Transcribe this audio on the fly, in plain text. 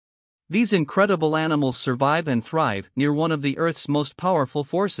These incredible animals survive and thrive near one of the Earth's most powerful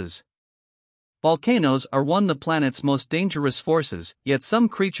forces. Volcanoes are one of the planet's most dangerous forces, yet some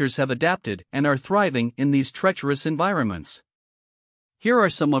creatures have adapted and are thriving in these treacherous environments. Here are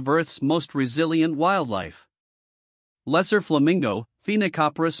some of Earth's most resilient wildlife. Lesser flamingo,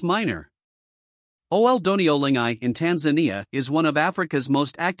 Phoenicopterus minor. Oldonyolingai in Tanzania is one of Africa's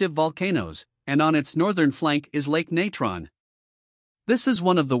most active volcanoes, and on its northern flank is Lake Natron. This is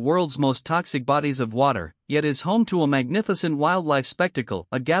one of the world's most toxic bodies of water, yet is home to a magnificent wildlife spectacle,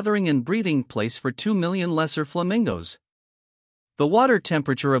 a gathering and breeding place for 2 million lesser flamingos. The water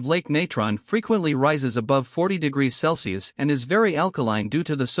temperature of Lake Natron frequently rises above 40 degrees Celsius and is very alkaline due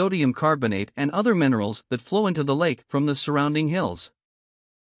to the sodium carbonate and other minerals that flow into the lake from the surrounding hills.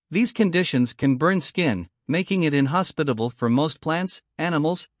 These conditions can burn skin, making it inhospitable for most plants,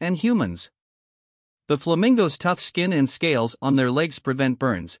 animals, and humans. The flamingo's tough skin and scales on their legs prevent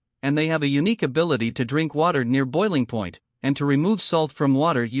burns, and they have a unique ability to drink water near boiling point, and to remove salt from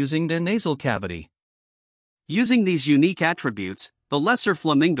water using their nasal cavity. Using these unique attributes, the lesser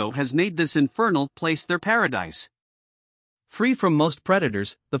flamingo has made this infernal place their paradise. Free from most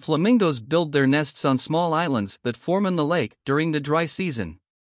predators, the flamingos build their nests on small islands that form in the lake during the dry season.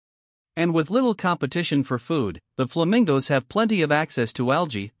 And with little competition for food, the flamingos have plenty of access to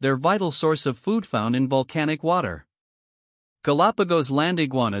algae, their vital source of food found in volcanic water. Galapagos land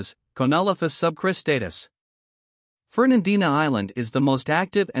iguanas, Conalephas subcristatus. Fernandina Island is the most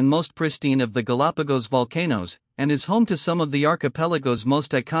active and most pristine of the Galapagos volcanoes, and is home to some of the archipelago's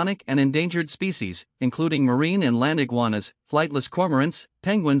most iconic and endangered species, including marine and land iguanas, flightless cormorants,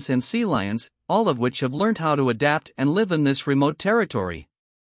 penguins and sea lions, all of which have learned how to adapt and live in this remote territory.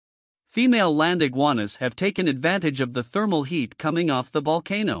 Female land iguanas have taken advantage of the thermal heat coming off the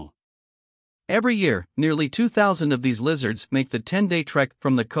volcano. Every year, nearly 2,000 of these lizards make the 10-day trek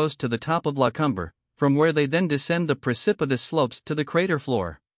from the coast to the top of Lacumber, from where they then descend the precipitous slopes to the crater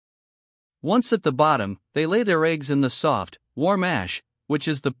floor. Once at the bottom, they lay their eggs in the soft, warm ash, which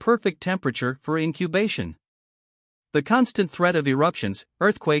is the perfect temperature for incubation. The constant threat of eruptions,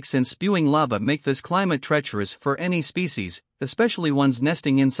 earthquakes and spewing lava make this climate treacherous for any species, especially ones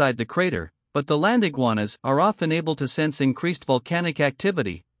nesting inside the crater, but the land iguanas are often able to sense increased volcanic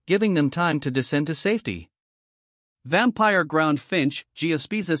activity, giving them time to descend to safety. Vampire ground finch,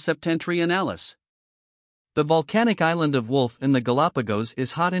 Geospiza septentrionalis. The volcanic island of Wolf in the Galapagos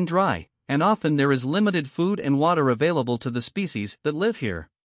is hot and dry, and often there is limited food and water available to the species that live here.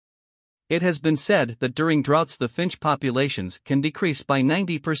 It has been said that during droughts the finch populations can decrease by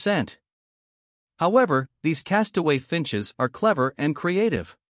 90%. However, these castaway finches are clever and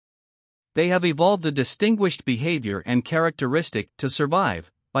creative. They have evolved a distinguished behavior and characteristic to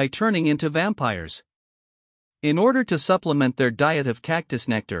survive, by turning into vampires. In order to supplement their diet of cactus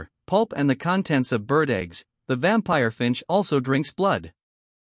nectar, pulp and the contents of bird eggs, the vampire finch also drinks blood.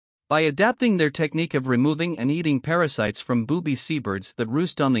 By adapting their technique of removing and eating parasites from booby seabirds that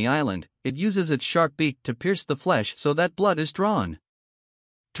roost on the island, it uses its sharp beak to pierce the flesh so that blood is drawn.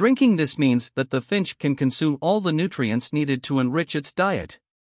 Drinking this means that the finch can consume all the nutrients needed to enrich its diet.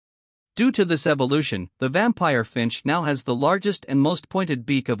 Due to this evolution, the vampire finch now has the largest and most pointed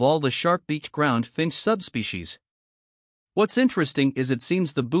beak of all the sharp-beaked ground finch subspecies. What's interesting is it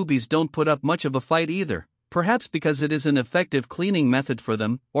seems the boobies don't put up much of a fight either, perhaps because it is an effective cleaning method for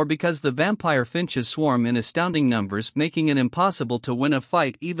them, or because the vampire finches swarm in astounding numbers, making it impossible to win a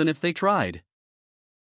fight even if they tried.